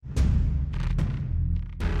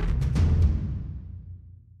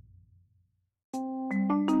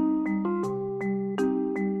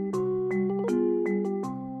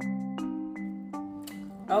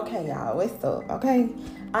Okay, y'all, what's up? Okay,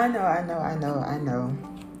 I know.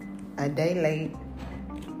 A day late,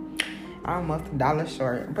 almost $1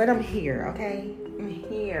 short, but I'm here. Okay, I'm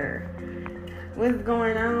here. What's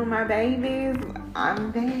going on, my babies?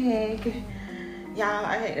 I'm back, y'all.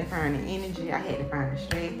 I had to find the energy. I had to find the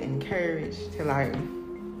strength and courage to like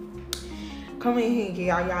come in here and give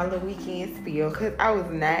y'all little weekend spiel, cause I was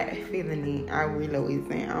not feeling it. I really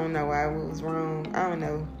wasn't. I don't know why it was wrong. I don't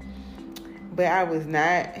know. But I was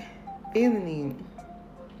not feeling it.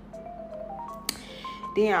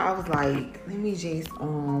 Then I was like, let me just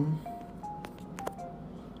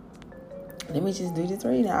do this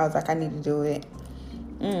right now. I was like, I need to do it.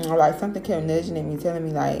 Or like something kept nudging at me, telling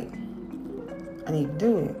me like, I need to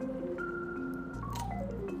do it.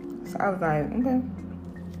 So I was like, okay,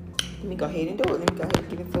 let me go ahead and do it. Let me go ahead and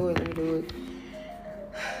get into it. Let me do it.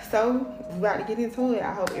 So we about to get into it.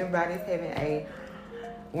 I hope everybody's having a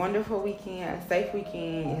wonderful weekend, a safe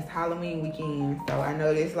weekend. It's Halloween weekend, so I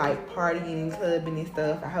know there's like partying and clubbing and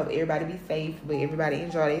stuff. I hope everybody be safe, but everybody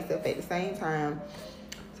enjoy themselves at the same time.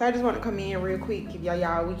 So I just want to come in real quick, give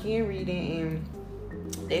y'all weekend reading, and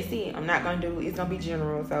that's it. I'm not gonna do, it's gonna be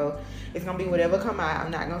general, so it's gonna be whatever come out. I'm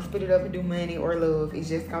not gonna split it up and do money or love. It's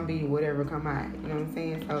just gonna be whatever come out. You know what I'm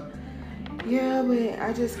saying? So yeah, but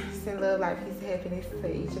I just send love, light, peace, and happiness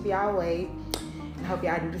to each of y'all way. I hope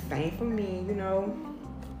y'all do the same for me, you know.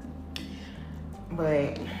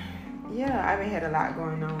 But yeah, I've had a lot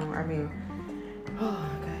going on. Oh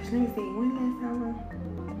gosh, let me see. When last time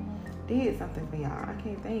I did something for y'all? I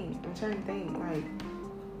can't think. I'm trying to think. Like,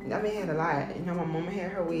 I've had a lot. You know, my mama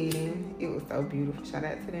had her wedding. It was so beautiful. Shout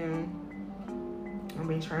out to them. I've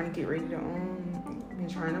been trying to get ready to been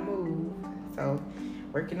trying to move. So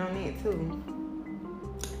working on that too.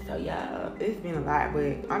 So yeah, it's been a lot,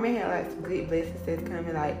 but I had like some good blessings that's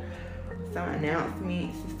coming, like some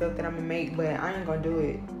announcements and stuff that I'm gonna make, but I ain't gonna do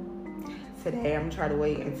it today. I'm gonna try to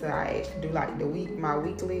wait until I actually do like my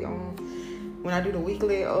weekly when I do the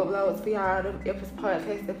weekly uploads for y'all, the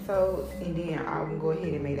podcast episodes, and then I'll go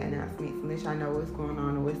ahead and make the announcements and let y'all know what's going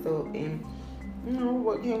on and what's up, and you know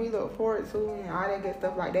what can we look forward to and all that good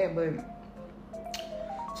stuff like that. But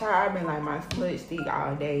child, I've been like my smudge stick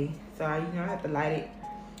all day, so I have to light it,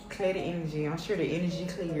 clear the energy. I'm sure the energy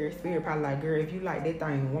clear. Spirit probably like, girl, if you like that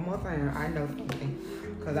thing one more time, I know something,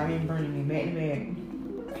 because I've been burning it back to back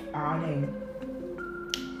all day.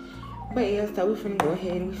 But yeah, so we finna go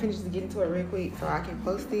ahead and we finna just get into it real quick so I can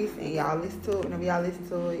post this and y'all listen to it. Whenever y'all listen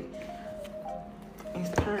to it,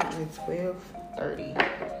 it's currently 12:30.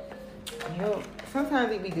 Yo,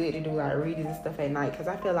 sometimes it be good to do like readings and stuff at night, because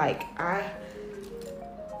I feel like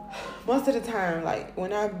most of the time, like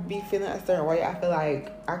when I be feeling a certain way, I feel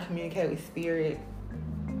like I communicate with spirit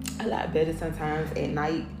a lot better sometimes at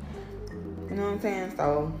night. You know what I'm saying?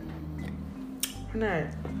 So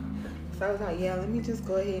I was like, yeah, let me just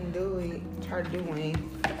go ahead and do it. Try to do one.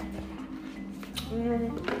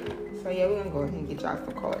 So yeah, we're gonna go ahead and get y'all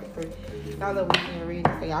some cards for y'all little weekend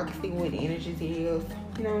reading, so y'all can see what the energy is.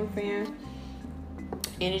 You know what I'm saying?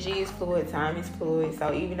 Energy is fluid, time is fluid.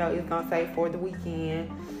 So even though it's gonna say for the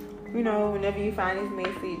weekend, you know, whenever you find this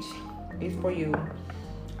message, it's for you.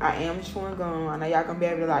 I am chewing gum. I know y'all gonna be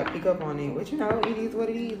able to like pick up on it, but you know, it is what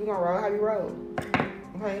it is. We're gonna roll how we roll.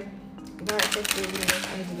 Okay? God, give me the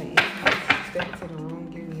angels and angels. Step into the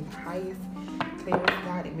room, give me the highest, clearest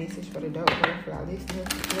guided message for the dope for our listeners.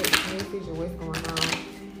 What message or what's going on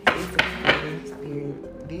is the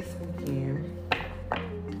spirit this weekend.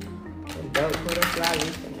 For the dope for our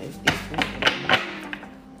listeners this weekend.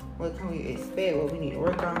 What can we expect? What we need to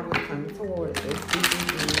work on? What's coming towards us this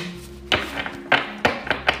weekend?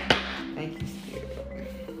 Thank you, Spirit.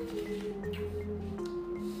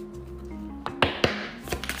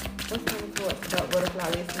 What's coming towards the butterfly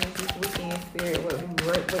listeners this weekend, Spirit? What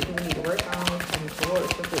do we need to work on? What's coming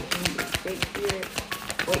towards us? What can we expect, Spirit?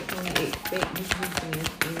 What can we expect this weekend,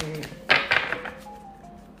 Spirit?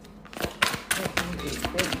 What can we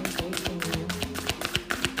expect this weekend?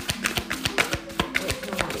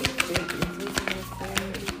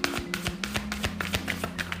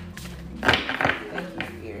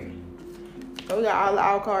 So we got all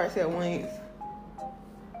our cards at once.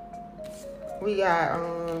 We got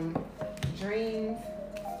dreams,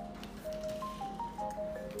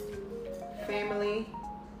 family,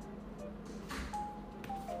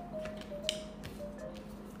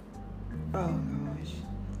 oh gosh,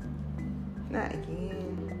 not again.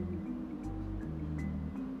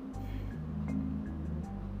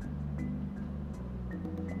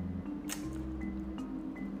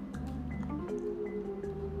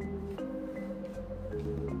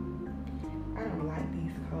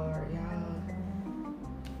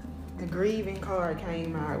 grieving card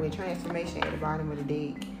came out with transformation at the bottom of the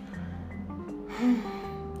deck.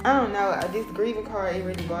 I don't know. This grieving card, it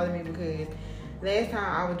really bothered me because last time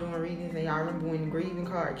I was doing readings, and y'all remember when the grieving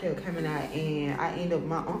card kept coming out, and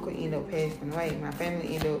my uncle ended up passing away. My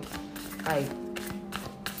family ended up, like,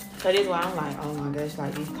 so this is why I'm like, oh my gosh,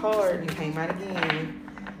 like, this card, it came out again.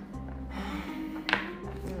 I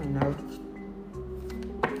don't know.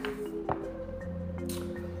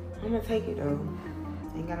 I'm gonna take it though.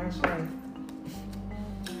 Ain't got no choice.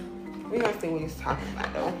 We gonna see what he's talking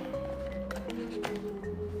about though.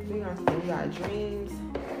 We gonna see. We got dreams,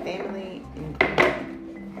 family, and grief.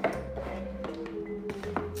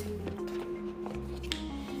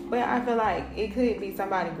 But I feel like it could be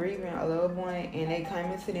somebody grieving a loved one, and they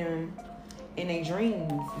come into them in their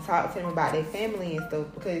dreams and talk to them about their family and stuff.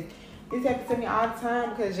 Because this happens to me all the time.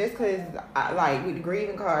 Because just because, like, with the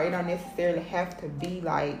grieving card, it don't necessarily have to be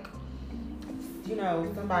like, you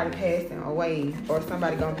know, somebody passing away or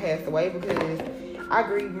somebody gonna pass away. Because I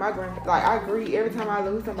grieve I grieve every time I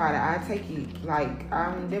lose somebody. I take it, like,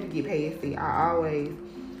 I don't never get past it.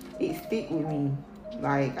 It stick with me.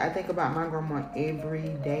 Like, I think about my grandma every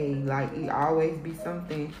day. Like, it always be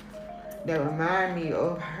something that remind me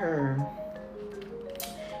of her.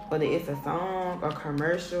 Whether it's a song, a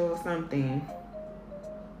commercial, something.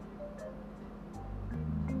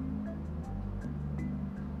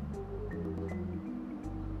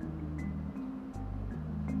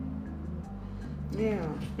 Yeah,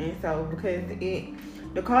 and so because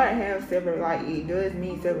the card has several, like, it does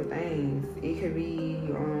mean several things. It could be,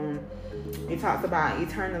 it talks about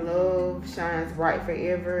eternal love shines bright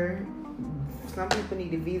forever. Some people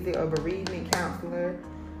need to visit a bereavement counselor.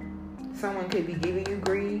 Someone could be giving you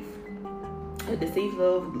grief. A deceased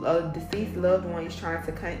loved one is trying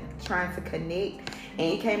to connect,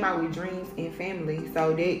 and it came out with dreams and family.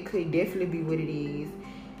 So that could definitely be what it is.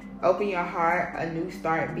 Open your heart, a new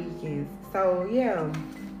start beacons. So yeah.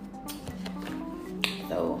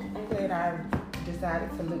 So I'm glad I decided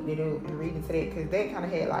to look it up and read into that, because that kind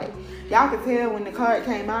of had, like, y'all could tell when the card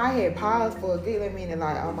came out, I had paused for a good minute,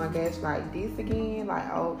 like, oh my gosh, like, this again, like,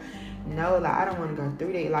 oh no, like, I don't want to go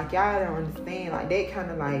through that, like, y'all don't understand, like, that kind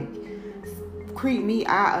of, like, creeped me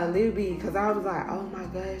out a little bit, because I was like, oh my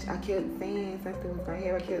gosh, I kept saying something was gonna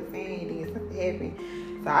happen, I kept saying then something happened.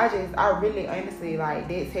 So I really honestly, like,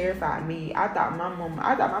 that terrified me. I thought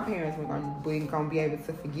my parents weren't gonna be able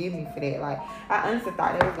to forgive me for that. Like, I honestly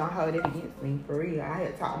thought they was gonna hold it against me, for real. I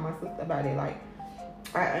had talked to my sister about it. Like,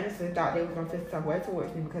 I honestly thought they was gonna feel some way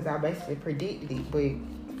towards me because I basically predicted it, but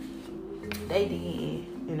they didn't.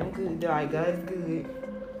 And I'm good. Like, God's good.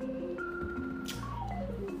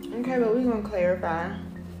 Okay, but we're gonna clarify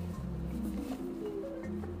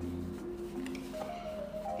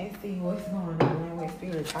and see what's going on, what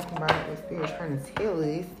Spirit talking about, what Spirit trying to tell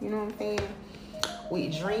us, you know what I'm saying?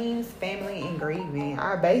 With dreams, family, and grieving,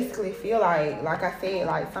 I basically feel like I said,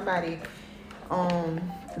 like, somebody,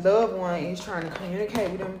 loved one is trying to communicate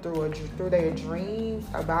with them through their dreams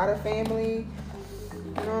about a family, you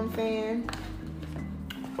know what I'm saying?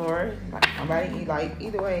 Or, like, somebody, like,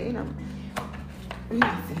 either way, you know, let me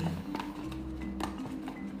see.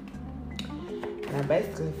 And I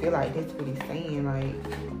basically feel like that's what he's saying, like,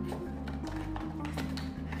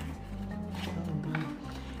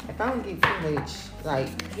 if I don't get too much, like,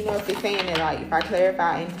 you know, if it's saying that, like, if I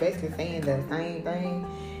clarify and it's basically saying the same thing,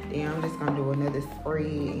 then I'm just gonna do another spread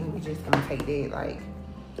and we just gonna take that, like,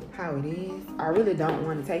 how it is. I really don't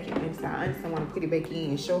want to take it inside. I just want to put it back in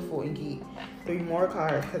and shuffle and get 3 more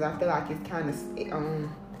cards, because I feel like it's kind of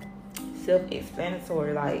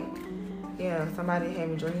self-explanatory. Like, yeah, somebody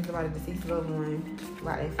having dreams about a deceased loved one,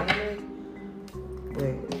 about their family,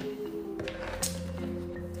 but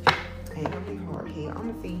ain't gonna be hard here. I'm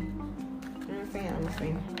gonna see. You know what I'm saying? I'm gonna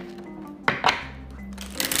see.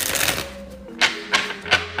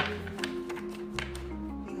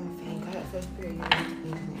 We're gonna see. God, so spirit,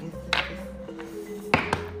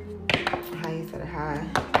 highest of the high,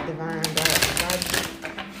 divine God,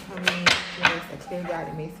 come in, give us a clear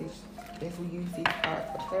guided message. As we use these cards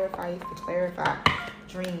for clarify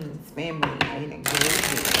dreams, family, and agreement.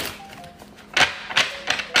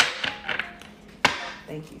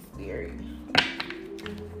 Thank you, Spirit.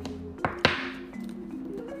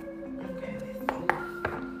 Okay, let's see.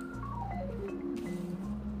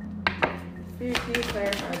 Spirit, can you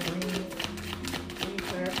clarify dreams? Can you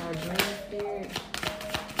clarify dreams, Spirit?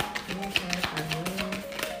 Can you clarify dreams?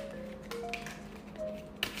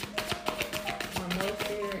 One more,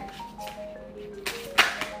 Spirit.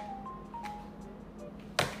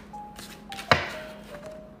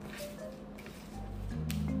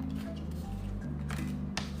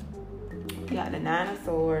 You got the 9 of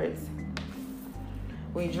Swords,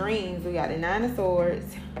 with dreams, we got the Nine of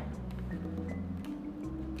Swords.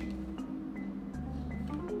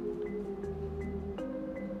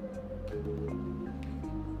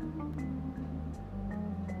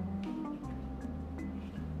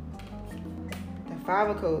 The Five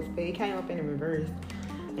of Cups, but it came up in the reverse.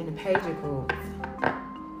 And the Page of Cups.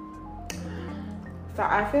 So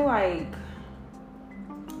I feel like,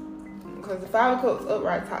 because the Five of Cups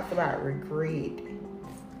upright talks about regret.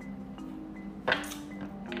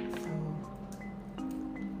 So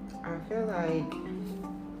I feel like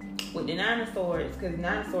with the Nine of Swords, because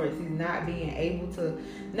Nine of Swords is not being able to,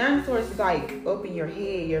 Nine of Swords is like up in your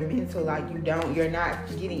head, your mental, like you're not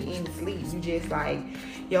getting any sleep. You just like,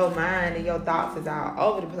 your mind and your thoughts is all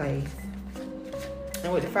over the place.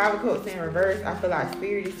 And with the Five of Cups in reverse, I feel like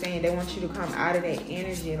Spirit is saying they want you to come out of that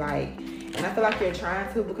energy, like, and I feel like you're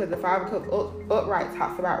trying to, because the Five of Cups upright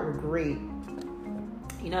talks about regret.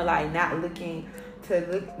 You know, like not looking at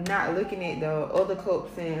the other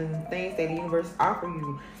cups and things that the universe offer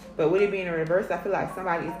you. But with it being in reverse, I feel like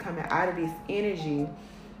somebody is coming out of this energy.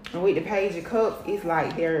 And with the Page of Cups, it's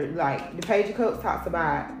like the Page of Cups talks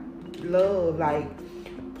about love, like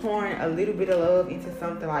pouring a little bit of love into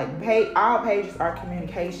something. Like all pages are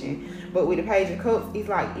communication, but with the Page of Cups, it's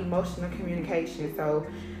like emotional communication. So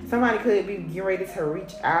somebody could be getting ready to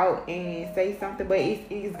reach out and say something, but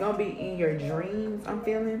it's gonna be in your dreams, I'm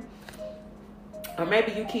feeling. Or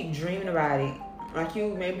maybe you keep dreaming about it. Like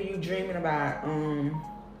maybe you dreaming about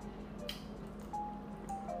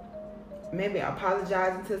maybe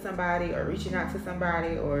apologizing to somebody or reaching out to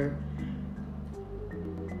somebody, or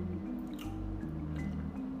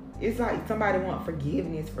it's like somebody want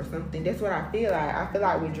forgiveness for something. That's what I feel like. I feel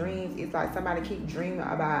like with dreams, it's like somebody keep dreaming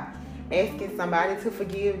about asking somebody to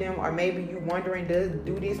forgive them, or maybe you wondering,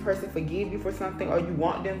 do this person forgive you for something, or you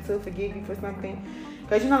want them to forgive you for something.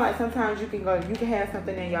 Because, you know, like sometimes you can have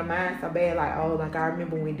something in your mind so bad, like, oh, like I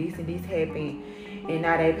remember when this and this happened and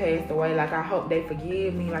now they passed away. Like, I hope they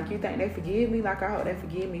forgive me. Like, you think they forgive me? Like, I hope they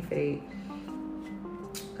forgive me for that.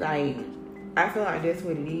 Like, I feel like that's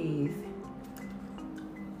what it is.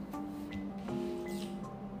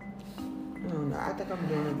 I don't know. I think I'm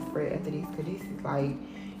doing a spread after this, because this is like,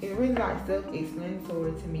 it's really like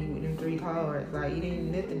self-explanatory to me with them 3 cards. Like, it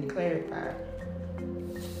ain't nothing to clarify.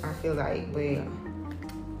 I feel like, but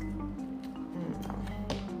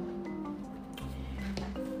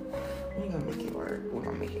we're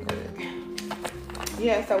gonna make it work.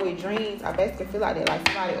 Yeah, so with dreams, I basically feel like that, like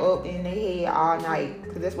somebody up in their head all night,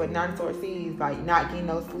 because that's what Nine of Swords sees, like not getting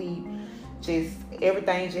no sleep, just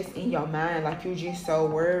everything just in your mind, like you're just so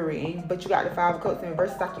worried. But you got the Five of Cups in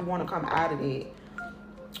reverse, like you want to come out of it.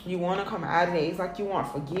 It's like you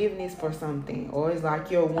want forgiveness for something, or it's like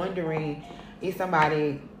you're wondering, is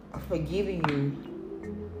somebody forgiving you?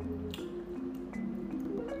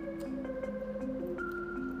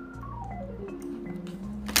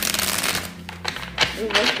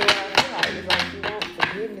 That's what I feel like. It's like you want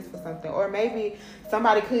forgiveness for something. Or maybe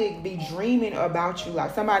somebody could be dreaming about you.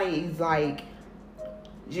 Like somebody is like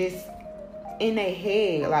just in their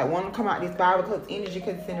head, like want to come out this Five of Cups energy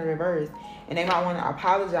because it's in the reverse. And they might want to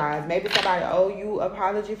apologize. Maybe somebody owe you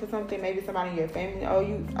apology for something. Maybe somebody in your family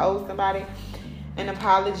owe somebody an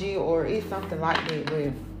apology, or it's something like that.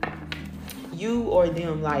 But you or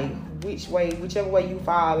them, like whichever way you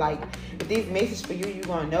fall, like if this message for you, you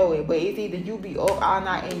gonna know it. But it's either you be up all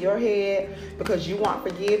night in your head because you want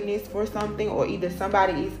forgiveness for something, or either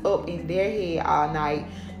somebody is up in their head all night.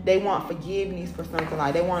 They want forgiveness for something,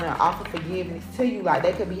 like they want to offer forgiveness to you. Like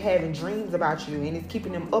they could be having dreams about you and it's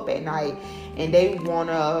keeping them up at night, and they want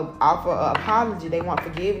to offer an apology. They want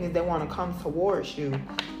forgiveness. They want to come towards you.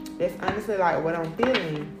 That's honestly like what I'm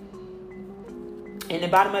feeling. And the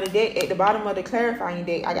bottom of the deck, at the bottom of the clarifying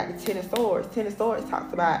deck, I got the Ten of Swords. Ten of Swords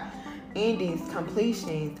talks about endings,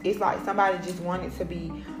 completions. It's like somebody just wanted to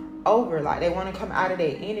be over. Like they want to come out of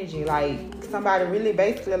that energy. Like somebody really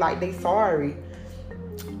basically like they sorry.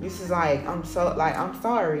 This is like, I'm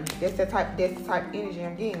sorry. That's the type of energy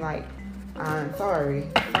I'm getting. Like, I'm sorry.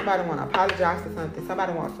 Somebody want to apologize for something.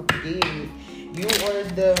 Somebody wants to forgive you. You or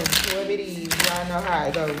them, whoever it is, y'all know how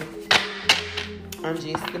it goes. I'm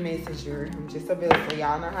just the messenger. I'm just a vessel.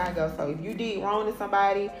 Y'all know how it goes. So if you did wrong to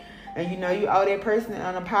somebody and you know you owe that person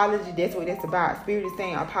an apology, that's what it's about. Spirit is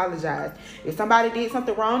saying apologize. If somebody did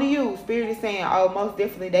something wrong to you, Spirit is saying, oh, most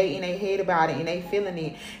definitely they in their head about it and they feeling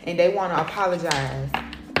it and they want to apologize.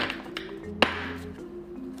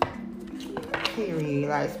 Period.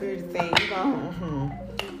 Like Spirit is saying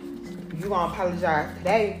you gonna apologize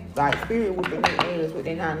today. Like Spirit with the new ass with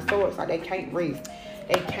their Nine of Swords, like they can't rest.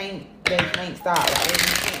 they can't stop. Like they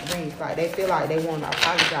can't rest. Like they feel like they want to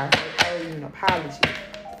apologize. They owe you an apology.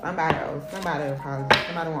 Somebody apology.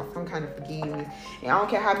 Somebody wants some kind of forgiveness. And I don't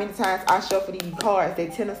care how many times I shuffle these cards,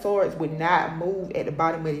 that Ten of Swords would not move at the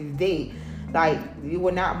bottom of this deck. Like, it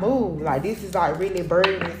would not move. Like, this is like really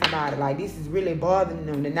burdening somebody. Like, this is really bothering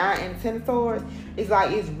them. The 9 and 10 of Swords, it's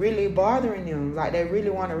like it's really bothering them. Like, they really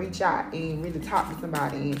want to reach out and really talk to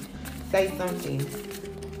somebody and say something.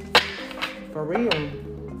 For real.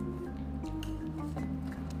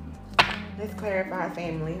 Let's clarify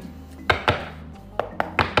family.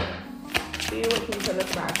 Spirit, what can you tell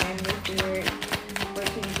us about family? Spirit, what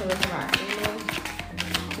can you tell us about family?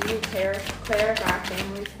 Can you clarify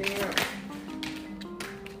family, Spirit?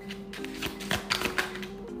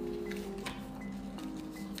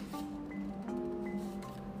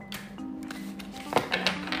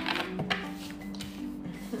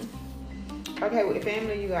 Okay, with the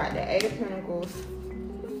family, you got the 8 of Pentacles,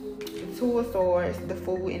 the 2 of Swords, the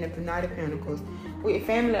Fool, and the Knight of Pentacles. With the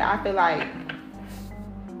family, I feel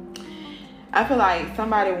like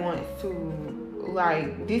somebody wants to,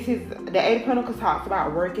 like, this is, the 8 of Pentacles talks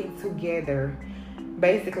about working together.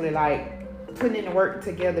 Basically, like, putting in the work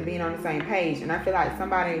together, being on the same page. And I feel like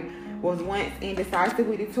somebody was once indecisive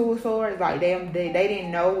with the 2 of Swords. Like, they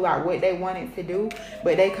didn't know, like, what they wanted to do.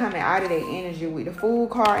 But they coming out of their energy. With the Fool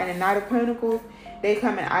card and the Knight of Pentacles, they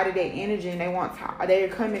coming out of their energy and they're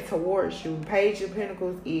coming towards you. Page of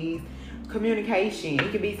Pentacles is communication.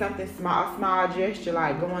 It could be something small gesture,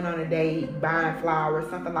 like going on a date, buying flowers,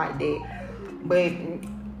 something like that. But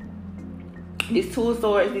this 2 of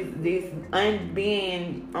Swords is this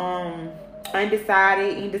being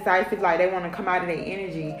undecided, indecisive, like they want to come out of their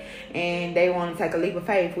energy and they want to take a leap of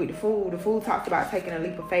faith. With the Fool talks about taking a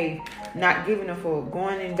leap of faith, not giving a fuck,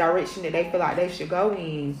 going in the direction that they feel like they should go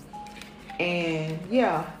in. And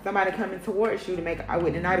yeah, somebody coming towards you to make,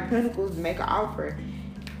 with the Knight of Pentacles, make an offer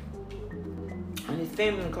on this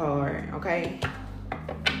family card. Okay,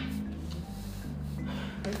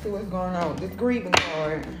 let's see what's going on with this grieving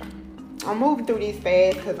card. I'm moving through these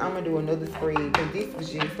fast because I'm going to do another spread, because this was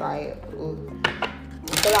just like, I feel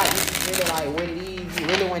like this is really like what it is. You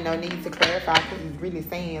really want no need to clarify because it's really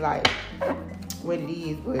saying like what it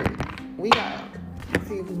is. But we got, let's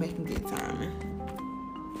see if we making good time.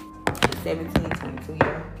 17:22,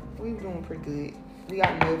 yeah. We doing pretty good. We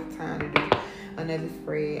got enough time to do another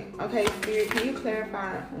spread. Okay, Spirit, can you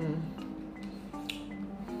clarify?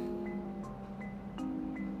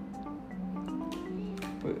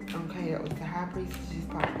 Okay, that was the High Priestess just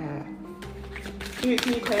popped out. Spirit,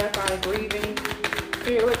 can you clarify grieving?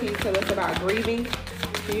 Spirit, what can you tell us about grieving?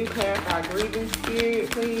 Can you clarify grieving,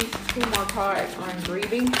 Spirit, please? 2 more cards on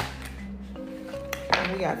grieving.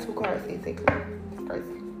 And we got 2 cards basically.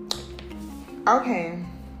 First. Okay.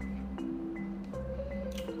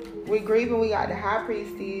 With grieving, we got the High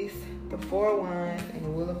Priestess, the 4 of Wands, and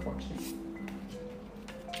the Wheel of Fortune.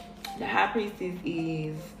 The High Priestess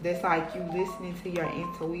is, that's like you listening to your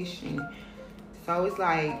intuition. So it's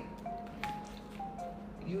like,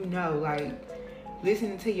 you know, like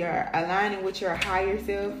listening to your, aligning with your higher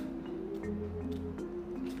self.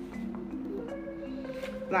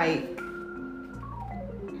 Like,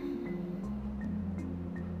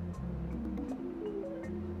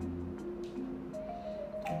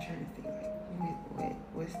 I'm trying to see, like,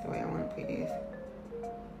 what's the way I want to put this?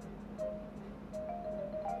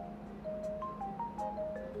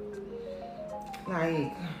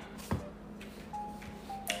 Like,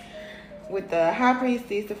 with the High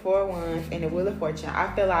Priestess, the 4 of Wands, and the Wheel of Fortune,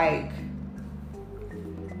 I feel like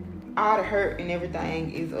all the hurt and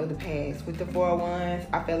everything is of the past. With the 4 of Wands,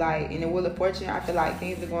 I feel like, in the Wheel of Fortune, I feel like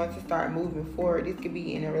things are going to start moving forward. This could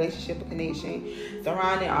be in a relationship or connection,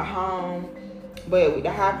 surrounding a home. But with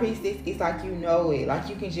the High Priestess, it's like you know it. Like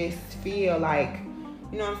you can just feel like,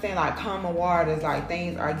 you know what I'm saying? Like calmer waters, like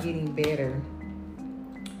things are getting better.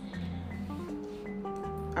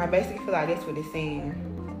 I basically feel like that's what it's saying.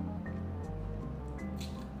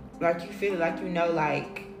 Like you feel like, you know,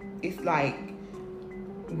 like it's like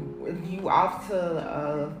you off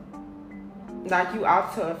to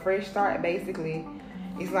a fresh start basically.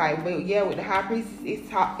 It's like, but yeah, with the High Priestess, it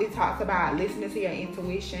talks about listening to your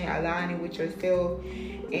intuition, aligning with yourself,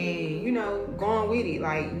 and you know, going with it,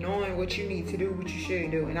 like knowing what you need to do, what you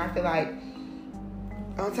should do. And I feel like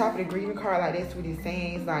on top of the grieving card, like that's what it's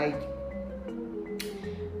saying. It's like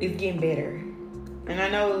it's getting better. And I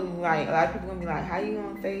know like a lot of people gonna be like, how you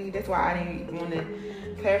gonna say? That's why I didn't want to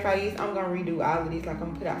clarify this. I'm gonna redo all of this. Like I'm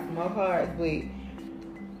gonna put out some more cards, but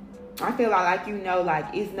I feel like you know,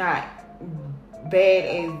 like it's not bad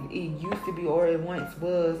as it used to be or it once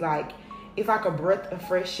was. Like it's like a breath of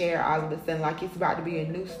fresh air all of a sudden. Like it's about to be a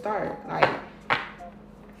new start. Like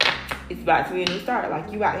it's about to be a new start.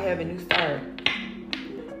 Like you about to have a new start.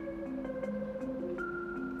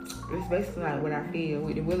 It's basically like what I feel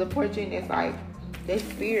with the Wheel of Fortune. It's like that's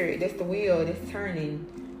spirit, that's the wheel, that's turning,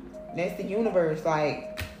 that's the universe.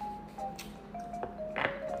 Like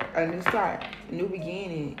a new start, a new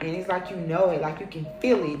beginning, and it's like you know it, like you can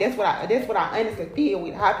feel it. That's what I honestly feel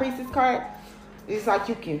with High Priestess card. It's like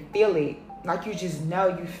you can feel it, like you just know,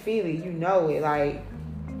 you feel it, you know it. Like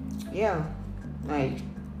yeah, like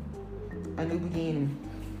a new beginning.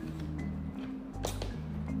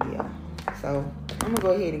 Yeah. So I'm gonna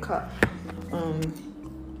go ahead and cut.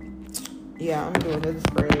 Yeah, I'm gonna do another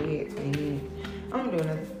spread. Yeah, 20 minutes. I'm gonna do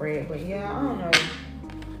another spread, but yeah, I don't know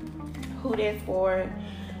who that's for.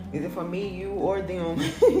 Is it for me, you, or them?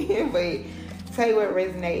 But take what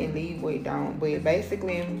resonate and leave what don't. But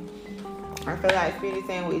basically, I feel like Spirit is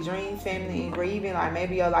saying with dreams, family, and grieving, like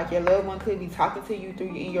maybe your loved one could be talking to you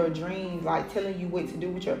in your dreams, like telling you what to do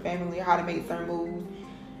with your family, how to make certain moves.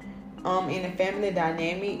 In a family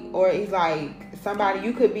dynamic, or it's like somebody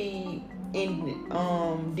you could be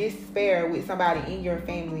in despair with somebody in your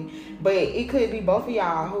family, but it could be both of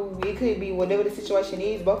y'all who, it could be whatever the situation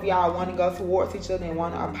is, both of y'all want to go towards each other and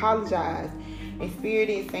want to apologize. And Spirit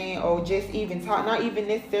is saying, or just even talk, not even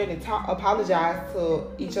necessarily apologize to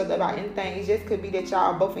each other about anything. It just could be that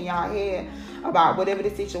y'all, both of y'all head about whatever the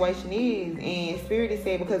situation is. And Spirit is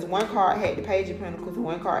saying, because one card had the Page of Pentacles and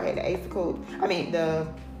one card had the Ace of Cups. The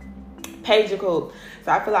Page of Cups.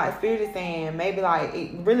 So I feel like Spirit is saying maybe like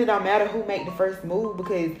it really don't matter who make the first move,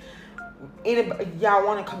 because y'all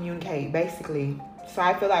want to communicate basically. So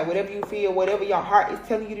I feel like whatever you feel, whatever your heart is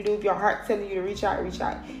telling you to do, if your heart's telling you to reach out, reach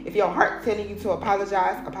out. If your heart's telling you to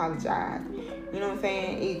apologize, apologize. You know what I'm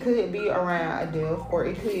saying? It could be around a death, or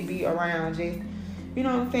it could be around just, you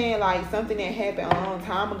know what I'm saying, like something that happened a long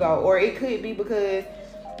time ago, or it could be because,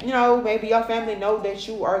 you know, maybe your family know that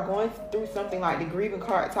you are going through something. Like the grieving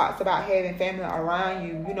card talks about having family around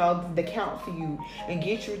you, you know, that counsel you and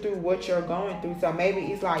get you through what you're going through. So maybe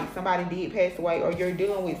it's like somebody did pass away, or you're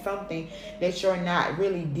dealing with something that you're not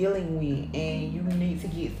really dealing with, and you need to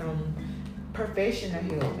get some professional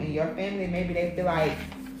help. And your family, maybe they feel like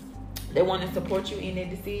they want to support you in that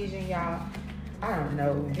decision, y'all. I don't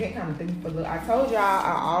know. That kind of thing for look. I told y'all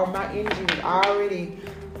all my energy was already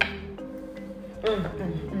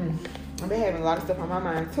I've been having a lot of stuff on my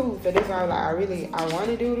mind too, so that's why I want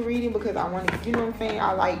to do the reading, because I want to, you know what I'm saying,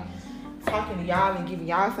 I like talking to y'all and giving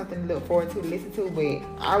y'all something to look forward to, listen to, but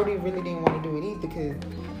I really didn't want to do it either, because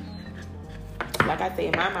like I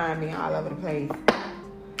said, my mind being all over the place.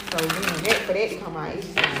 So for that to come out, it's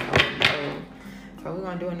just like, oh no. So we're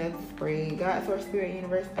gonna do another spread. God, Source, Spirit,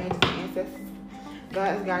 Universe, Angels, and Ancestors,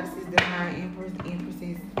 Gods, Goddesses, Divine Emperors,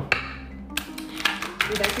 Empresses.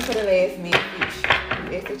 We thank you for the last message.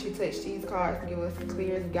 We ask that you touch these cards and give us the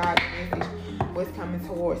clearest guidance message. What's coming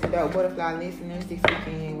towards Adult Butterfly listeners this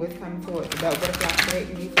weekend? What's coming towards Adult Butterfly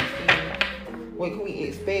collective this weekend? What can we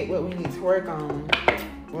expect? What we need to work on?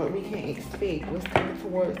 What we can expect? What's coming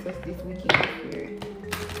towards us this weekend, Spirit?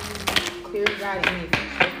 Clear guidance message.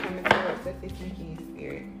 What's coming towards us this weekend,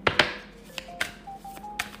 Spirit?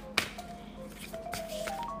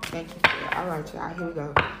 Thank you, Spirit. All right, y'all. Here we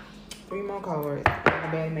go. 3 more cards. I'm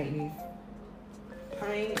about to make these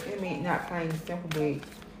plain, not plain, simple, but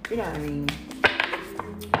you know what I mean.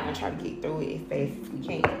 I'm gonna try to get through it as fast as we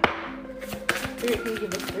can. Spirit, can you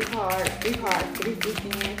give us 3 cards for this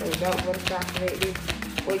weekend for Adult Butterfly collective?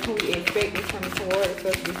 What can we expect is coming towards us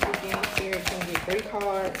this weekend? Spirit, can we get 3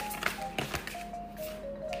 cards?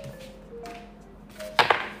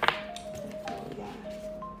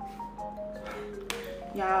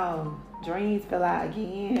 Y'all, dreams fell out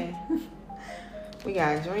again. We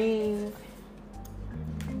got dreams,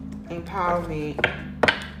 empowerment,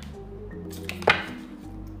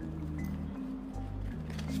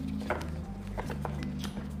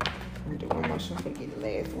 I'm gonna do one more so I can get the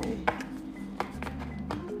last one.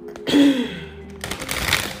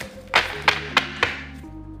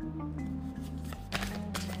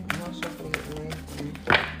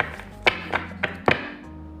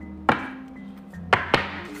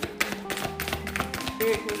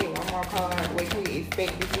 Spirit, can we get one more card? What can we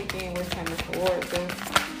expect this weekend? What's coming towards us?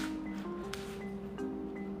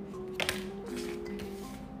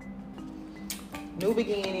 New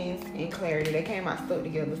beginnings and clarity. They came out stuck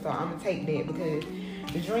together, so I'm gonna take that, because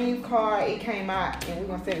the dreams card, it came out and we're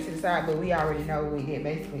gonna set it to the side, but we already know what it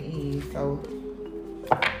basically is. So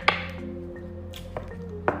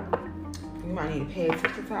we might need to pay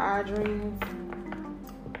attention to our dreams.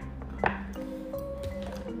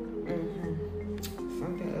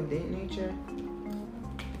 Something of that nature.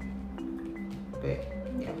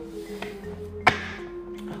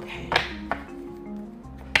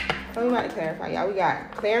 to clarify, y'all. We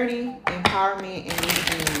got clarity, empowerment, and new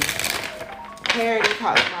beginnings. Clarity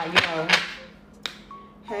talks about,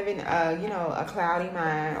 having a cloudy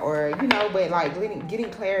mind, or but like getting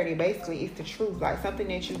clarity basically is the truth, like something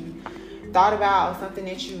that you thought about, or something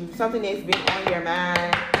that's been on your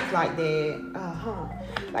mind. It's like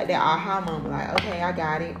that aha moment, like, okay, I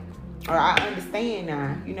got it, or I understand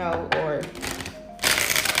now, or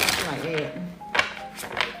something like that.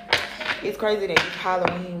 It's crazy that it's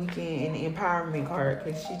Halloween weekend and the empowerment card,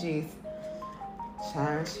 because she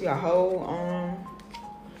a whole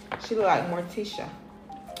she look like Morticia.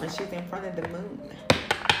 And she's in front of the moon.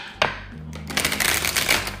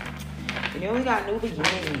 And then we got New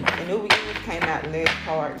Beginnings. The New Beginnings came out last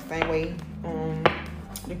card, the same way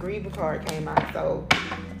the Grieving card came out. So,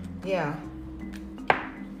 yeah.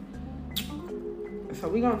 So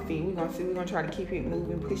we're going to see. We're going to try to keep it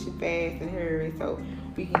moving, push it fast and hurry, so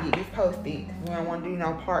we can get this posted. We don't want to do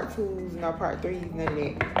no part 2s, no part 3s, none of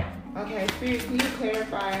that. Okay, Spirit, can you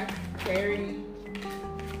clarify clarity?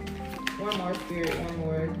 One more, Spirit, one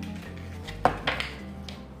more.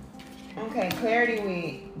 Okay, clarity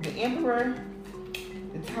with the Emperor,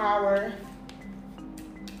 the Tower,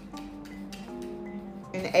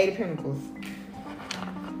 and the Eight of Pentacles.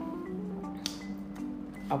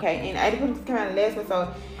 Okay, and Eight of Pentacles came out of the last one.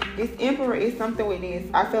 So this Emperor is something with this.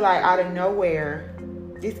 I feel like out of nowhere,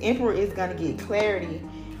 this Emperor is going to get clarity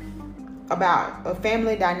about a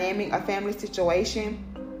family dynamic, a family situation.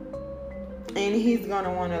 And he's going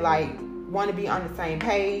to want to be on the same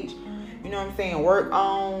page. You know what I'm saying? Work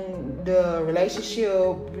on the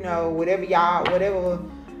relationship, whatever.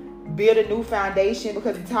 Build a new foundation,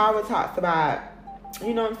 because the Tower talks about,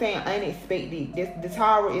 unexpected. The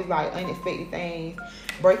Tower is like unexpected things,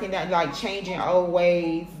 breaking down, like changing old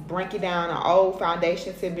ways, breaking down an old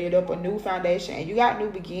foundation to build up a new foundation, and you got new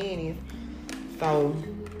beginnings. So,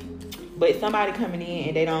 but somebody coming in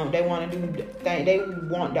and they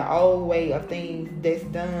want the old way of things that's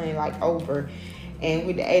done like over. And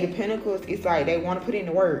with the Eight of Pentacles, it's like they want to put in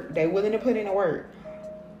the work. They're willing to put in the work.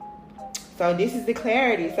 So this is the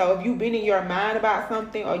clarity. So if you've been in your mind about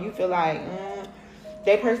something, or you feel like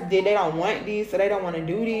that person they don't want this, so they don't want to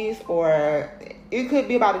do this, or it could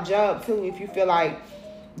be about a job too. If you feel like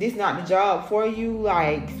this is not the job for you,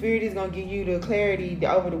 like Spirit is gonna give you the clarity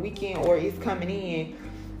over the weekend, or it's coming in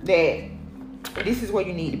that this is where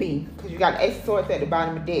you need to be, because you got the Ace of Swords at the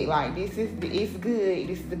bottom of the deck. Like it's good.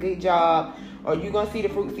 This is a good job, or you're gonna see the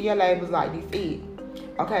fruits of your labors. Like this it.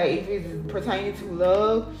 Okay, if it's pertaining to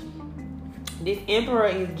love, this Emperor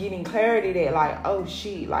is getting clarity that like, oh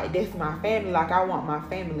shit, like that's my family. Like I want my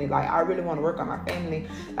family. Like I really want to work on my family.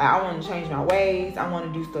 Like I want to change my ways. I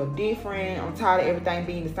want to do stuff different. I'm tired of everything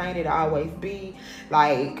being the same that I always be.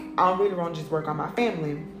 Like I really want to just work on my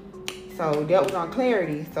family. So that was on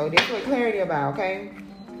clarity. So that's what clarity about, okay?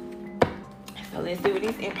 So let's see what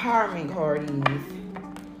this empowerment card is.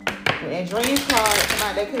 With that dreams card,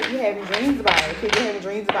 somebody, they could be having dreams about it. They could be having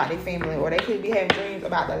dreams about their family, or they could be having dreams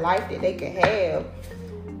about the life that they could have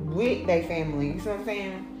with their family. You see what I'm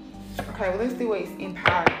saying? Okay, well, let's see what is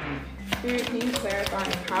empowerment. Spirit, can you clarify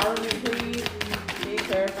empowerment, please? Can you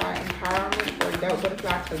clarify empowerment for Dope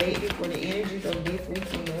Butterfly Collective for the energies of this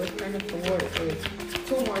weekend? What's coming towards us?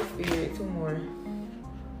 Two more, Spirit, two more.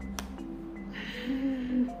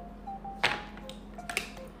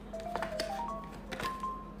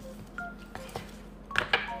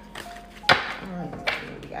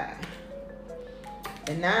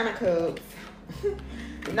 The Nine of Cups,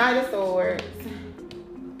 the Knight of Swords,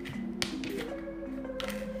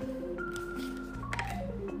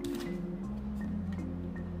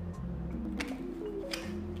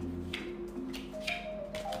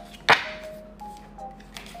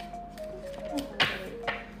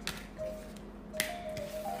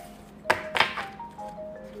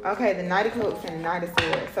 okay, the Knight of Cups and the Knight of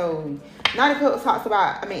Swords. So, Knight of Cups talks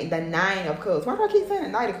about, the Nine of Cups. Why do I keep saying the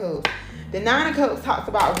Knight of Cups? The Nine of Cups talks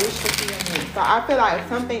about wish fulfillment. So I feel like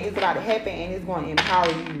something is about to happen and it's going to empower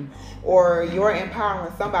you, or you're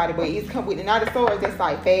empowering somebody. But it's come with the Knight of Swords. That's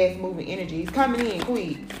like fast moving energy. It's coming in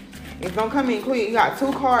quick. It's gonna come in quick. You got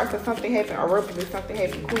two cards that something happen abruptly, something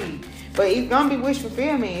happen quick. But it's gonna be wish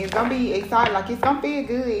fulfillment. It's gonna be exciting. Like it's gonna feel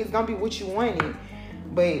good. It's gonna be what you wanted.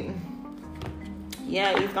 But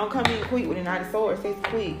yeah, it's gonna come in quick with the Knight of Swords. It's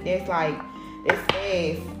quick. That's fast.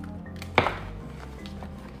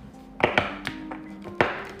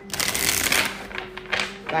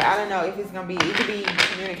 Like, I don't know if it's gonna be, it could be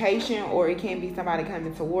communication, or it can be somebody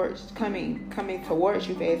coming towards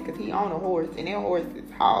you fast, because he on a horse and that horse is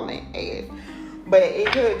hauling ass. But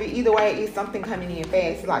it could be either way. It's something coming in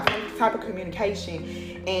fast. It's like some type of communication,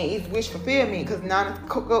 and it's wish fulfillment. Because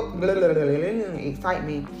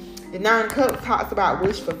excitement. The 9 of Cups talks about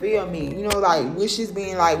wish fulfillment. You know, like wishes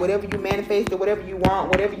being like whatever you manifested, whatever you want,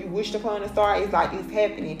 whatever you wished upon to start. It's like it's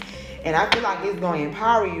happening, and I feel like it's going to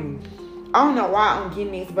empower you. I don't know why I'm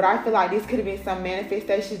getting this, but I feel like this could have been some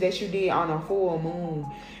manifestations that you did on a full moon,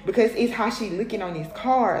 because it's how she looking on this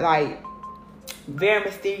card, like very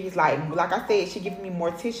mysterious. Like I said, she giving me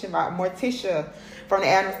Morticia from the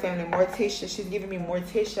Addams Family. Morticia, she's giving me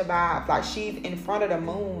Morticia vibes. Like she's in front of the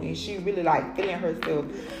moon and she really like feeling herself.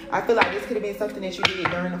 I feel like this could have been something that you did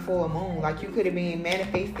during the full moon. Like you could have been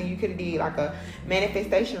manifesting. You could have did like a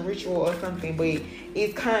manifestation ritual or something. But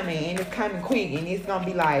it's coming, and it's coming quick, and it's gonna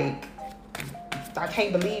be like, I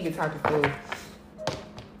can't believe it type of stuff.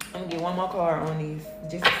 I'm gonna get one more card on this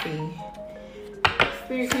just to see.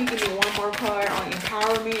 Spirit, can you give me one more card on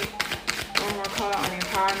empowerment? One more card on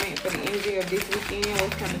empowerment for the energy of this weekend.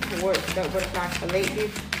 What's coming towards the Butterfly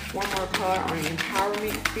Collective? One more card on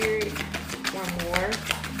empowerment, Spirit. One more.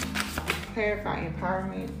 Clarify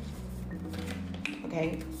empowerment.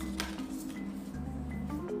 Okay.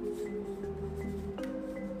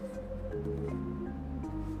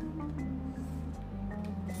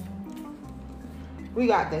 We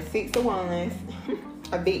got the 6 of Wands,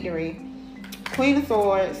 a victory, Queen of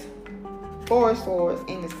Swords, 4 of Swords,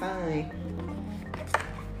 and the Sun.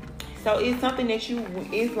 So it's something that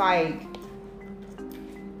it's like,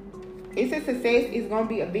 it's a success. It's going to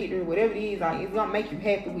be a victory, whatever it is. Like, it's going to make you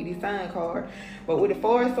happy with the Sun card. But with the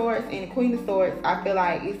 4 of Swords and the Queen of Swords, I feel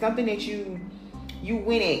like it's something that you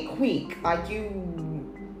win at quick. Like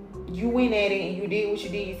you went at it and you did what you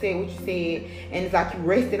did, you said what you said, and it's like you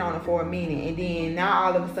rested on it for a minute, and then now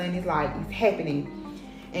all of a sudden it's like it's happening,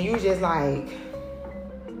 and you're just like,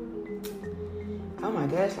 oh my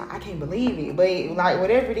gosh, like I can't believe it. But like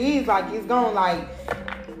whatever it is, like it's gonna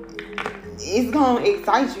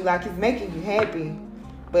excite you, like it's making you happy.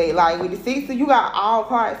 But like with the 6, you got all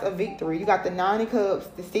parts of victory. You got the 9 of Cups,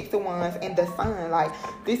 the 6 of Wands, and the Sun. Like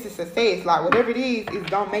this is success. Like whatever it is, it's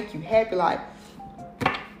gonna make you happy. Like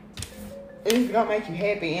it's gonna make you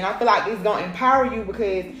happy, and I feel like it's gonna empower you,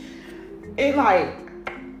 because it like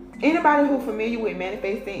anybody who's familiar with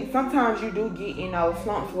manifesting, sometimes you do get in those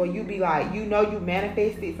slumps where you be like, you know, you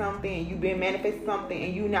manifested something, you've been manifesting something,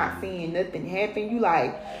 and you not seeing nothing happen. You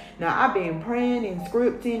like, now I've been praying and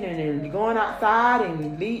scripting and going outside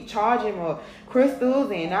and charging my crystals,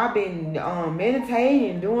 and I've been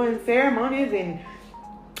meditating, doing ceremonies and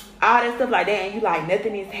all that stuff like that, and you like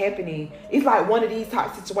nothing is happening. It's like one of these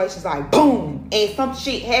type situations, like boom, and some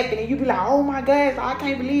shit happened, and you be like, oh my gosh, I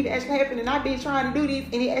can't believe it actually happened, and I've been trying to do this,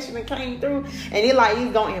 and it actually came through. And it like,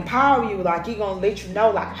 it's gonna empower you, like it gonna let you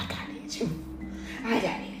know, like I got it, I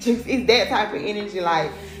got it. It's that type of energy,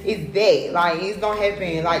 like it's that, like it's gonna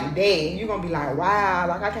happen like that, and you're gonna be like, wow,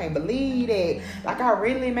 like I can't believe that, like I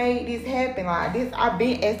really made this happen, like this, I've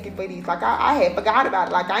been asking for this, like I had forgot about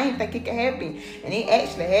it, like I didn't think it could happen, and it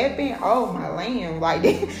actually happened. Oh my lamb, like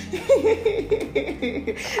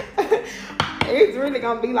it's really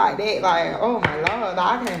gonna be like that, like oh my Lord, like,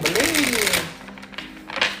 I can't believe it.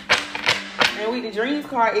 And with the dreams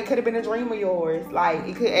card, it could have been a dream of yours. Like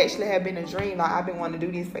it could actually have been a dream. Like I've been wanting to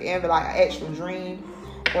do this forever, like an actual dream.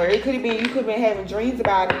 Or it could have been, you could have been having dreams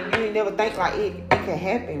about it and you didn't never think like it could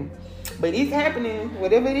happen. But it's happening.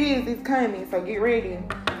 Whatever it is, it's coming. So get ready.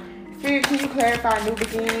 Spirit, can you clarify new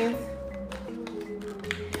beginnings?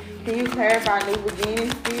 Can you clarify new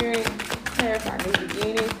beginnings, Spirit? Clarify new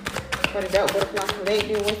beginnings for the Dope Butterfly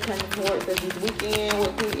Collective. What's coming towards us this weekend?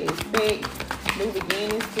 What can we expect? New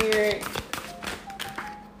beginnings, Spirit.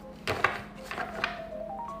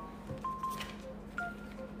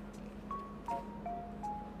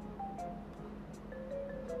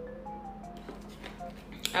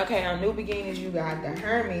 Okay, on new beginnings, you got the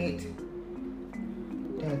Hermit,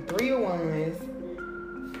 the 3 of Wands,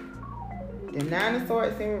 the 9 of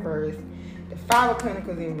Swords in reverse, the 5 of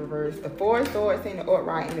Pentacles in reverse, the 4 of Swords in the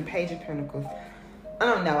upright, and the Page of Pentacles. I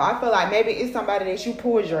don't know. I feel like maybe it's somebody that you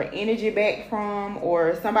pulled your energy back from,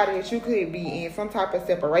 or somebody that you could be in some type of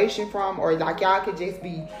separation from, or like y'all could just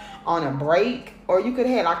be on a break, or you could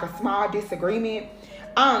have like a small disagreement.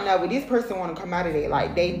 I don't know, but this person want to come out of that.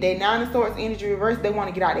 Like they 9 of Swords energy reverse, they want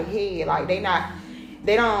to get out of their head. Like they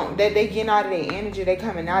getting out of their energy, they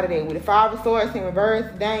coming out of there. With the 5 of Swords in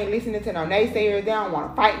reverse, they ain't listening to no naysayers, they don't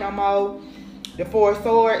want to fight no more. The 4 of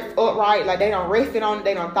Swords upright, like they don't rested on it,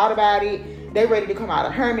 they don't thought about it. They ready to come out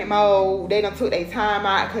of hermit mode. They done took their time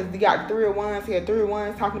out, because they got 3 of Wands here. 3 of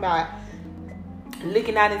Wands talking about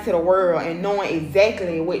looking out into the world and knowing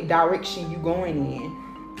exactly what direction you going in.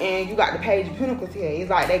 And you got the Page of Pentacles here. It's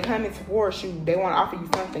like they coming towards you. They want to offer you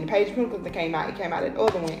something. The Page of Pentacles that came out. It came out of the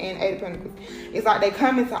other one. And Eight of Pentacles. It's like they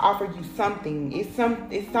coming to offer you something. It's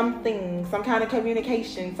something. Some kind of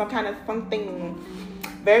communication. Some kind of something.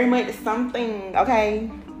 Very much something. Okay?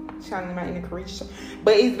 Trying to in the creature.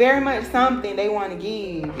 But it's very much something they want to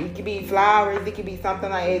give. It could be flowers. It could be something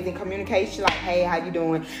like it's in communication. Like, hey, how you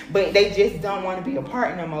doing? But they just don't want to be a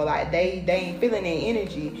part no more. Like, they ain't feeling that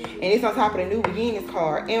energy. And it's on top of the New Beginnings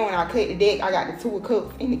card. And when I cut the deck, I got the Two of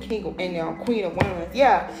Cups and the King of, and the Queen of Wands.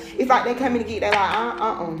 Yeah. It's like they coming to get that,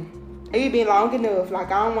 like, It's been long enough.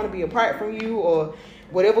 Like, I don't want to be apart from you or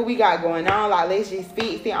whatever we got going on. Like, let's just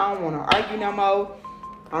fix it. I don't want to argue no more.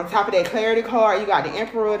 On top of that Clarity card, you got the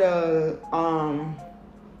Emperor, the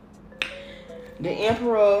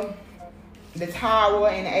Tower,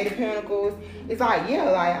 and the Eight of Pentacles. It's like, yeah,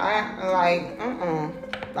 like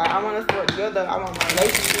I want us to work together. I want my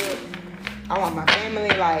relationship. I want my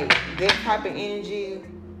family. Like, this type of energy.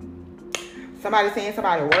 Somebody saying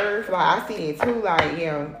somebody's worth. Like, I see it too. Like,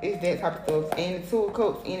 yeah, it's that type of stuff. And the Two of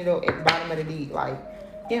Cups ended up at the bottom of the deck. Like,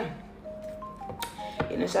 yeah.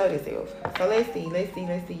 It'll show itself. So let's see.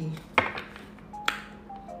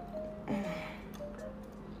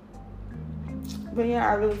 But yeah,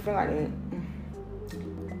 I really feel like that.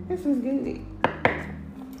 This is good.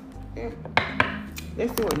 Yeah.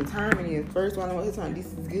 Let's see what the timing is. First one on his time. This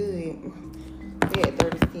is good. We at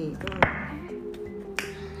 36.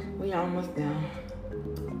 We almost done.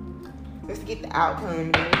 Let's get the outcome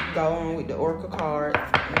and then we can go on with the Oracle cards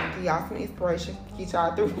and give y'all some inspiration. Get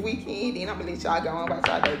y'all through the weekend. Then I'm going to let y'all go on about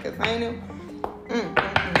y'all day because I ain't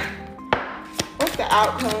What's the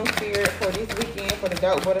outcome, Spirit, for this weekend for the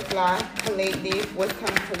Dope Butterfly Collective? What's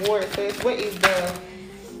coming towards us? What is the...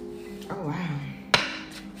 Oh, wow.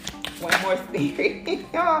 One more Spirit.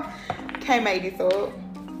 Y'all can't make this up.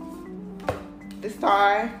 The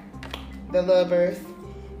Star, the Lovers,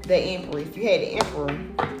 the Empress. You had the Emperor.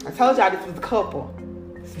 I told y'all this was a couple.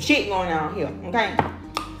 Some shit going on here, okay?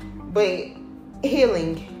 But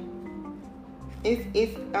healing. It's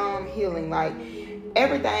healing. Like,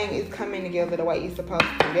 everything is coming together the way it's supposed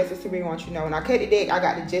to. That's what Spirit wants you to know. When I cut the deck, I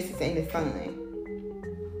got the Justice and the Sun.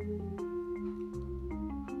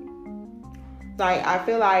 Like, I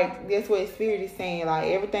feel like that's what Spirit is saying. Like,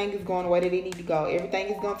 everything is going the way that it needs to go. Everything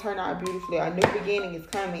is going to turn out beautifully. A new beginning is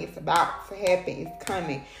coming. It's about to happen. It's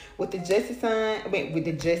coming. With the Justice with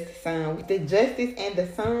the Justice and the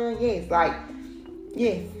Sun, yes. Like,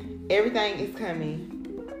 yes. Everything is coming.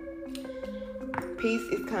 Peace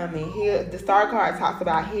is coming. The Star card talks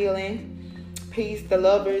about healing. Peace, the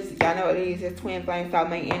Lovers. Y'all know what it is. It's twin flame,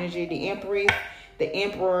 soulmate energy. The Empress, the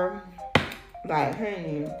Emperor. Like,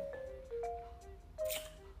 honey.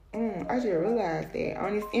 I just realized that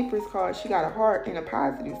on this Empress card, she got a heart and a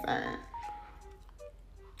positive sign.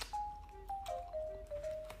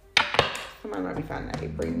 Somebody might be finding out they're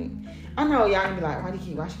pregnant. I know y'all gonna be like,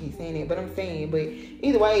 why she keep saying that? But I'm saying, but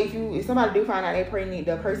either way, if somebody do find out they're pregnant,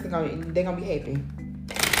 the person they're gonna be happy.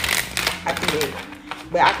 I see that.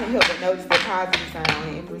 But I can't help but notice the positive sign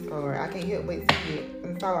on the Empress card. I can't help but see it.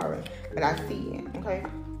 I'm sorry, but I see it. Okay.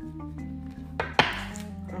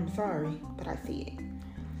 I'm sorry, but I see it.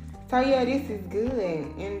 So yeah, this is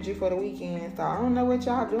good energy for the weekend. So I don't know what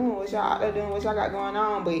y'all doing, what y'all out there doing, what y'all got going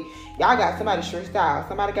on, but y'all got somebody stressed out.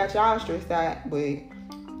 Somebody got y'all stressed out, but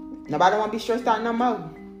nobody want to be stressed out no more.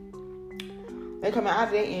 They coming out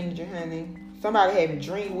of that energy, honey. Somebody having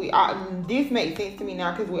dreams. This makes sense to me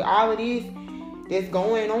now because with all of this that's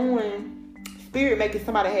going on, Spirit making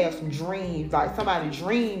somebody have some dreams, like somebody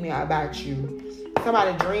dreaming about you.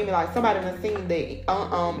 Somebody dreaming, like somebody done seen the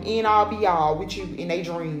end all be all with you in their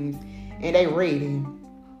dreams. And they ready.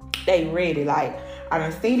 They ready. Like, I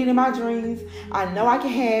done seen it in my dreams. I know I can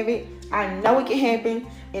have it. I know it can happen.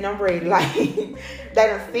 And I'm ready. Like, they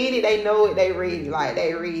done seen it. They know it. They ready. Like,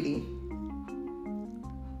 they ready.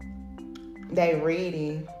 They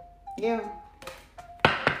ready. Yeah.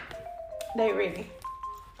 They ready.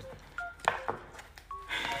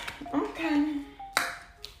 Okay.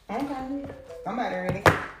 Somebody ready.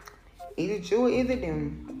 Is it you or is it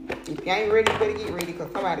them? If you ain't ready, you better get ready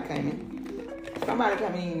because somebody coming. Somebody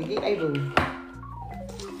coming in to get a boo.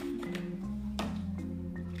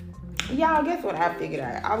 Y'all, guess what I figured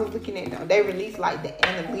out? I was looking at them. They released like the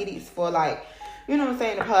analytics for like, you know what I'm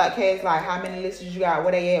saying, the podcast, like how many listeners you got,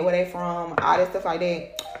 where they at, where they from, all that stuff like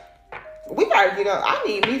that. We gotta get up. I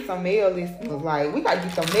need me some male listeners. Like, we gotta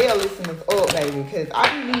get some male listeners up, baby, because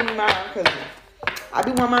I be needing mine because I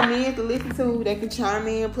be want my men to listen to. They can chime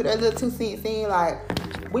in, put their little 2 cents in. Like,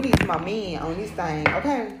 we need my men on this thing,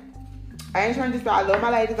 okay? I ain't trying to just, I love my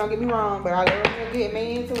ladies, don't get me wrong, but I love a good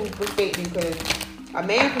man too, perspective, because A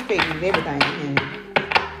man's perspective is everything. And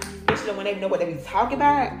especially when they know what they be talking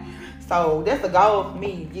about. So that's the goal for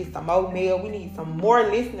me. Get some more male. We need some more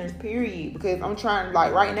listeners, period. Because I'm trying,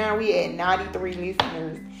 like right now we at 93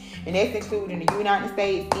 listeners. And that's including the United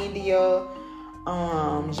States, India,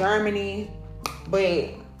 Germany. But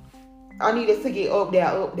I need us to get up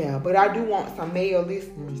there. But I do want some male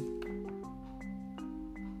listeners.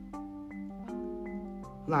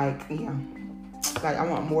 Like, yeah. Like, I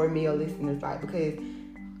want more male listeners. Like, because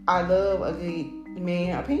I love a good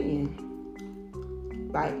man opinion.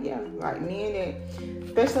 Like, yeah. Like, men that,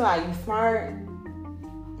 especially like you smart.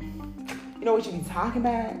 You know what you be talking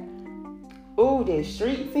about? Ooh, that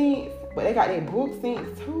street sense. But they got that book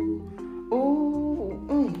sense, too. Ooh.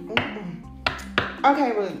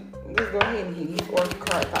 Okay, but let's go ahead and get these order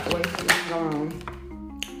cards out the way so we can go on.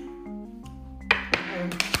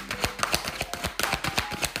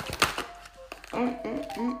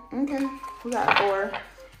 Okay. We got 4.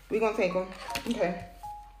 We're going to take them. Okay.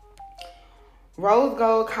 Rose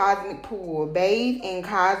gold cosmic pool. Bathe in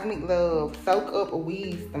cosmic love. Soak up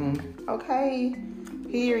wisdom. Okay.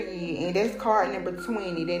 Period. And that's card number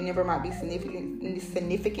 20. That number might be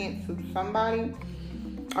significant to somebody.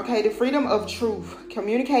 Okay, the freedom of truth.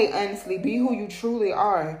 Communicate honestly. Be who you truly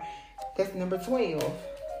are. That's number 12.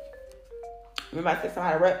 Remember I said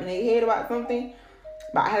somebody rapping their head about something?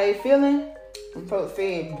 About how they feeling? And folks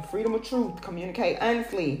said, the freedom of truth. Communicate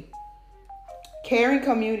honestly. Caring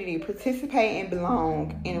community. Participate and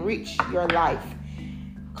belong. Enrich your life.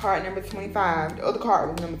 Card number 25. The other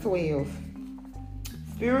card was number 12.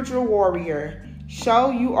 Spiritual warrior.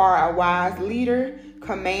 Show you are a wise leader.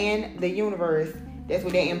 Command the universe. That's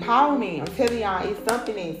what they empowerment. I'm telling y'all, it's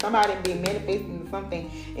something that somebody been manifesting something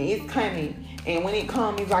and it's coming. And when it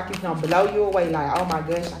comes, it's like it's gonna blow you away. Like, oh my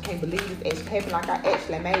gosh, I can't believe this actually happened. Like, I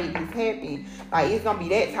actually made this happen. Like, it's gonna be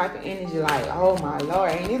that type of energy. Like, oh my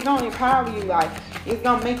Lord. And it's gonna empower you. Like, it's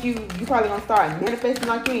gonna make you probably gonna start manifesting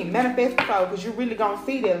like you ain't manifesting before, because you really gonna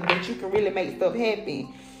see that you can really make stuff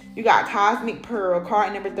happen. You got Cosmic Pearl,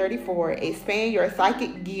 card number 34. Expand your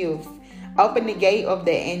psychic gifts. Open the gate of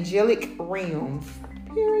the angelic realms.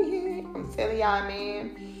 Period. I'm telling y'all,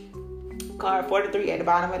 man. Card 43 at the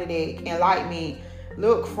bottom of the deck. Enlightenment.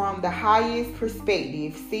 Look from the highest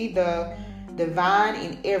perspective. See the divine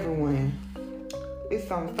in everyone. It's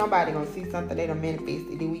somebody gonna see something they done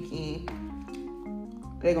manifested the weekend.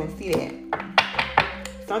 They gonna see that.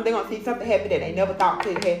 They gonna see something happen that they never thought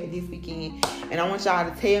could happen this weekend. And I want y'all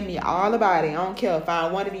to tell me all about it. I don't care.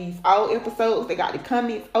 Find one of these old episodes that got the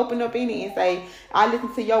comments open up in it and say, I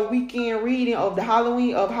listened to your weekend reading of the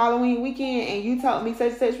Halloween weekend, and you told me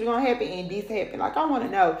such and such was gonna happen, and this happened. Like, I want to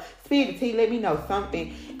know. Spill the tea. Let me know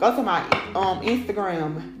something. Go to my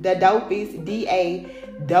Instagram, the dopest,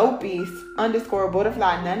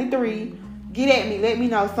 DA_butterfly93. Get at me. Let me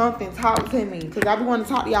know something. Talk to me. Because I be wanting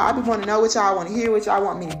to talk to y'all. I be wanting to know what y'all want to hear, what y'all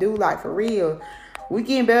want me to do. Like, for real. We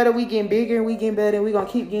getting better. We getting bigger. We getting better. We going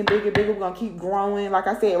to keep getting bigger. We're going to keep growing. Like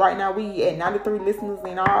I said, right now we at 93 listeners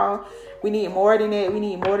and all. We need more than that.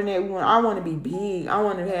 I want to be big. I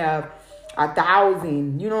want to have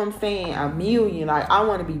 1,000. You know what I'm saying? 1,000,000. Like, I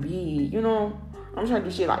want to be big. You know? I'm trying to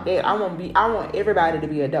do shit like that. I want everybody to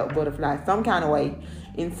be a dope butterfly. Some kind of way.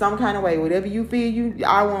 In some kind of way, whatever you feel,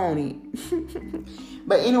 I want it.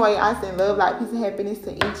 But anyway, I send love, light, peace, and happiness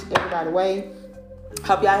to everybody way.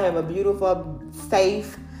 Hope y'all have a beautiful,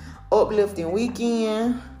 safe, uplifting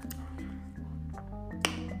weekend.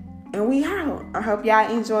 And we out. I hope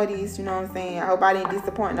y'all enjoy this, you know what I'm saying? I hope I didn't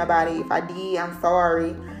disappoint nobody. If I did, I'm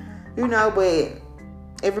sorry. You know, but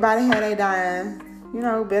everybody had their time. You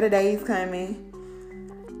know, better days coming.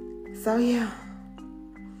 So, yeah.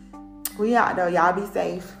 We out, though. Y'all be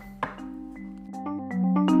safe.